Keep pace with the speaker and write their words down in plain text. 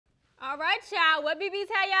All right, y'all. What BBs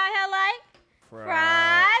had y'all hair like?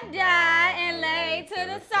 Fried, dyed, and laid to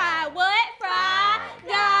the side. What? Fried,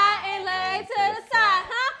 dyed, and laid to the side,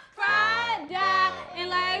 huh? Fried, dyed, and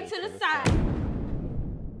laid to the side.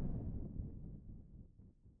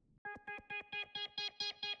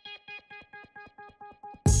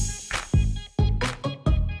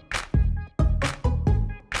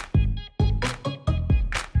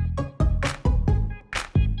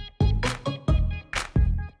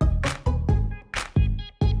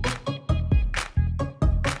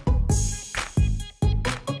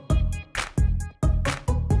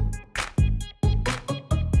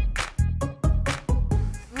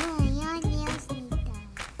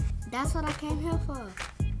 That's what I came here for.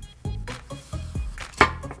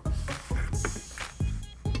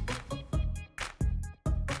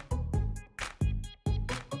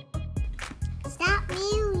 Stop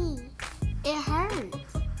moving. It hurts.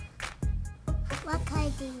 What color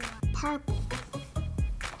do you want? Purple.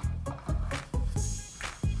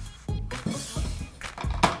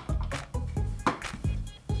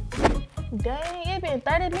 Dang, it been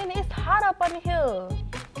 30 minutes. It's hot up under here.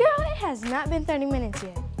 Girl, it has not been 30 minutes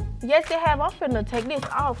yet. Yes, it have. I'm finna take this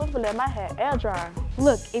off. I'm finna let my hair air dry.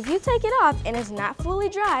 Look, if you take it off and it's not fully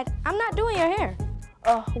dried, I'm not doing your hair.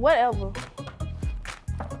 Whatever.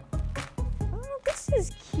 Oh, this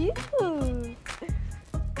is cute. 1,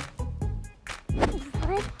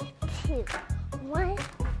 2, 1,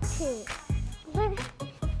 2, 1,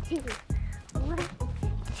 2, 1,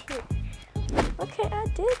 2. Okay, I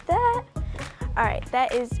did that. All right,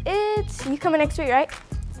 that is it. You coming next week, right?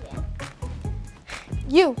 Yeah.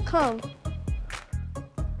 You, come.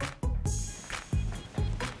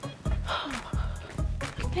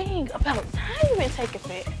 Dang, about time you been taking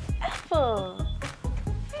forever.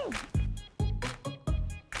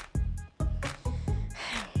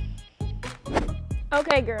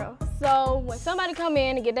 Okay, girl. So when somebody come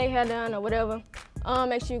in and get their hair done or whatever,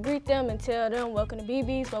 make sure you greet them and tell them, welcome to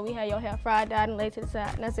BB's, where we have your hair fried, dyed, and laid to the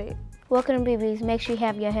side. And that's it. Welcome to BB's. Make sure you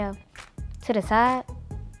have your hair to the side.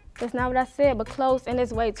 That's not what I said, but close, and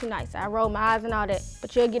it's way too nice. I rolled my eyes and all that,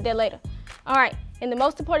 but you'll get that later. All right, and the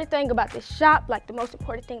most important thing about this shop, like the most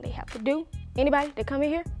important thing they have to do, anybody that come in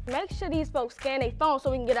here, make sure these folks scan their phone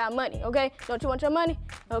so we can get our money, okay? Don't you want your money?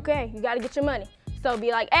 Okay, you gotta get your money. So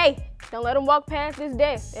be like, hey, don't let them walk past this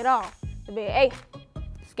desk at all. So be, hey,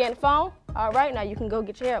 scan the phone. All right, now you can go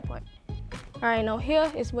get your hair appointment. All right, now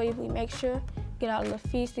here is where we make sure, get all the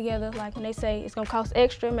fees together. Like when they say it's gonna cost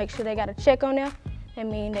extra, make sure they got a check on there. That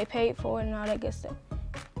means they paid for it and all that good stuff.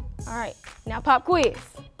 All right, now pop quiz.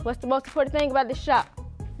 What's the most important thing about this shop?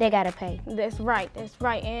 They gotta pay. That's right,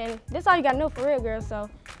 and that's all you gotta know for real, girl. So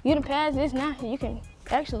you done passed this now, you can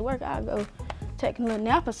actually work. I'll go take a little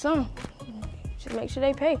nap or something. Just make sure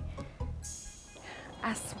they pay.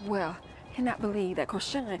 I swear, I cannot believe that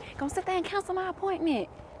Koshan gonna sit there and cancel my appointment.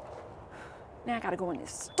 Now I gotta go in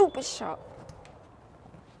this stupid shop.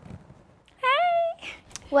 Hey!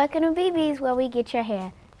 Welcome to BB's, where we get your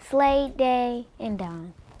hair slayed, day, and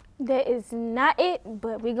done. That is not it,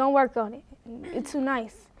 but we gonna work on it. It's too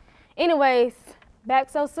nice. Anyways, back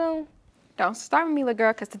so soon? Don't start with me, little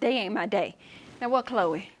girl, because today ain't my day. Now what,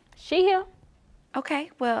 Chloe? She here. Okay,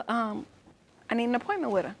 well, I need an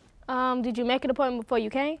appointment with her. Did you make an appointment before you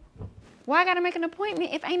came? Why I gotta make an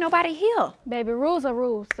appointment if ain't nobody here? Baby, rules are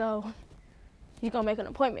rules, so you gonna make an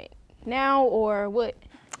appointment now or what?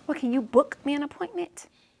 Well, can you book me an appointment?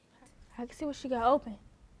 I can see what she got open.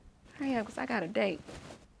 Hurry up, because I got a date.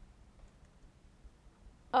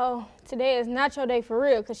 Oh, today is not your day for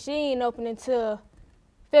real, because she ain't open until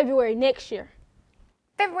February next year.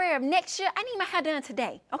 February of next year? I need my hair done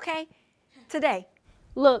today, okay? Today.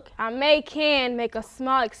 Look, can make a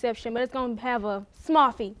small exception, but it's gonna have a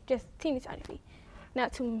small fee, just teeny tiny fee.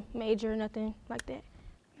 Not too major, nothing like that.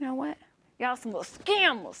 You know what? Y'all some little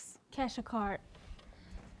scammers. Cash a card.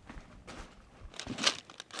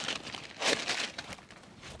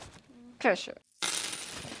 Kesha.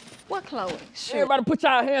 What, Chloe? Sure. Everybody put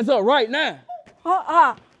y'all hands up right now.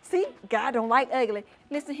 See, God don't like ugly.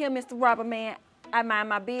 Listen here, Mr. Robber Man. I mind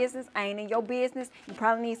my business. I ain't in your business. You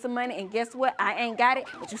probably need some money, and guess what? I ain't got it.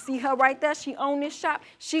 But you see her right there? She own this shop.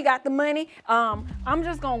 She got the money. I'm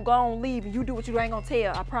just gonna go and leave, and you do what you ain't gonna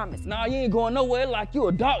tell. I promise. Nah, you ain't going nowhere like you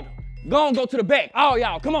a doctor. Go on, go to the back. All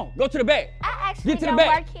y'all, come on, go to the back. I actually Get to the don't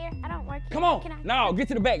back. work here. I don't work here. Come on. Can I? No, get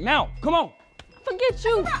to the back now. Come on. Forget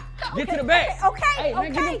you. Get to the back. Okay, Hey,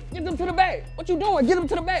 man, okay. get them to the back. What you doing? Get them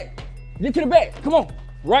to the back. Get to the back. Come on.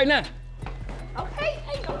 Right now. Okay,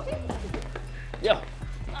 okay. Yeah.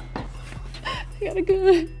 I gotta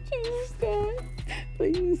go. Jesus, God,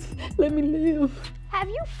 please let me live. Have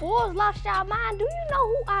you fools lost your mind? Do you know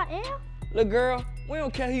who I am? Little girl, we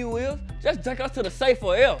don't care who you is. Just take us to the safe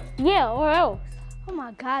or else. Yeah, or else. Oh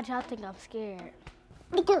my God, y'all think I'm scared.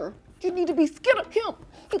 Look, girl, you need to be scared of him.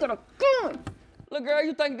 He got a gun. Little girl,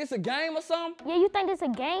 you think this a game or something? Yeah, you think this a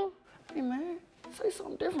game? Hey, man, say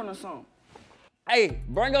something different or something. Hey,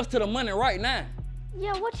 bring us to the money right now.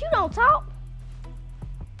 Yeah, what, you don't talk?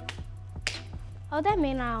 Oh, that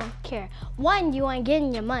mean I don't care. One, you ain't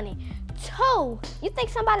getting your money. Two, you think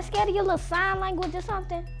somebody's scared of your little sign language or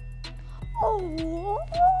something?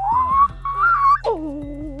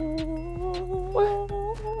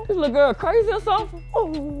 This little girl crazy or something?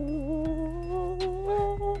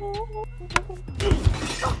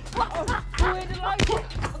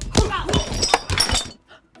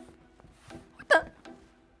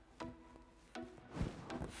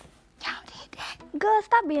 Good,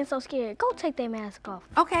 stop being so scared. Go take that mask off.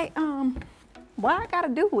 Okay, what I gotta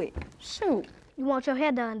do with? Shoot. You want your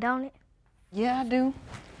hair done, don't it? Yeah, I do.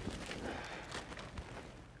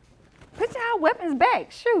 Put y'all weapons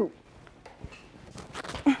back, shoot.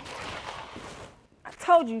 I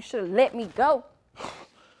told you should have let me go.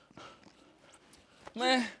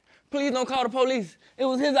 Man, please don't call the police. It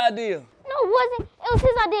was his idea. No, it wasn't. It was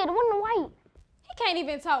his idea, the one in the white. He can't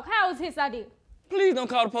even talk. How was his idea? Please don't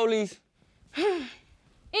call the police.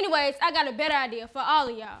 Anyways, I got a better idea for all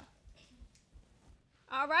of y'all.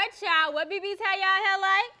 All right, y'all. What BBs had y'all hair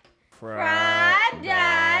like? Fried,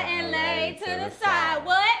 dyed, and laid to the side.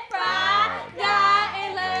 What? Fried, dyed,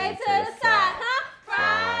 and laid to the side, huh?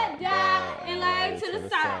 Fried, dyed, and laid to the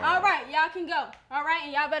side. All right, y'all can go. All right,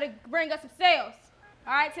 and y'all better bring us some sales.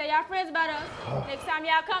 All right, tell y'all friends about us. Next time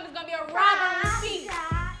y'all come, it's gonna be a robbery feast.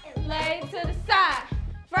 Laid to the side.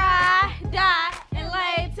 Fried, dyed, and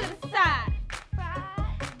laid to the side.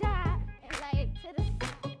 Fried, dyed, and laid to the side.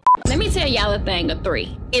 Let me tell y'all a thing of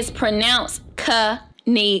three. It's pronounced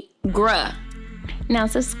Kinigra. Now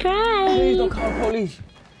subscribe. Please don't call the police.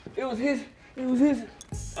 It was his.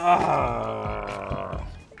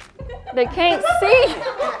 They can't see.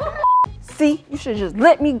 See, you should just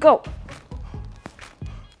let me go.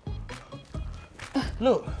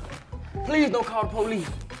 Look, please don't call the police.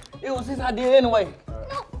 It was his idea anyway.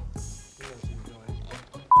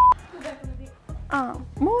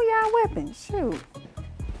 Move y'all weapons, shoot.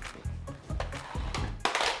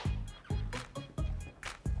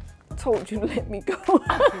 Told you to let me go. I'm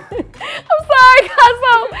sorry,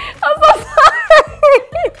 Casso. I'm so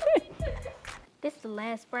sorry. This is the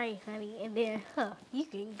last spray, honey, and then, you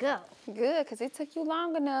can go. Good, because it took you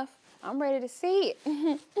long enough. I'm ready to see it.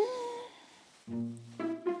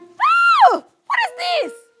 Oh, what is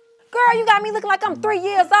this? Girl, you got me looking like I'm 3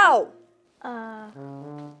 years old.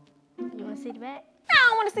 You want to see the back? I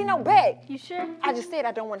don't want to see no back. You sure? I just said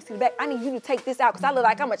I don't want to see the back. I need you to take this out because I look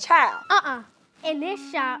like I'm a child. In this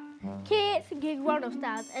shop, kids get grown-up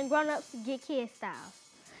styles and grown-ups get kid styles.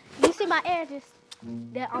 You see my edges?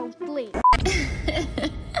 They're on fleek.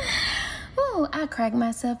 Ooh, I cracked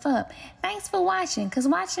myself up. Thanks for watching, because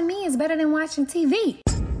watching me is better than watching TV.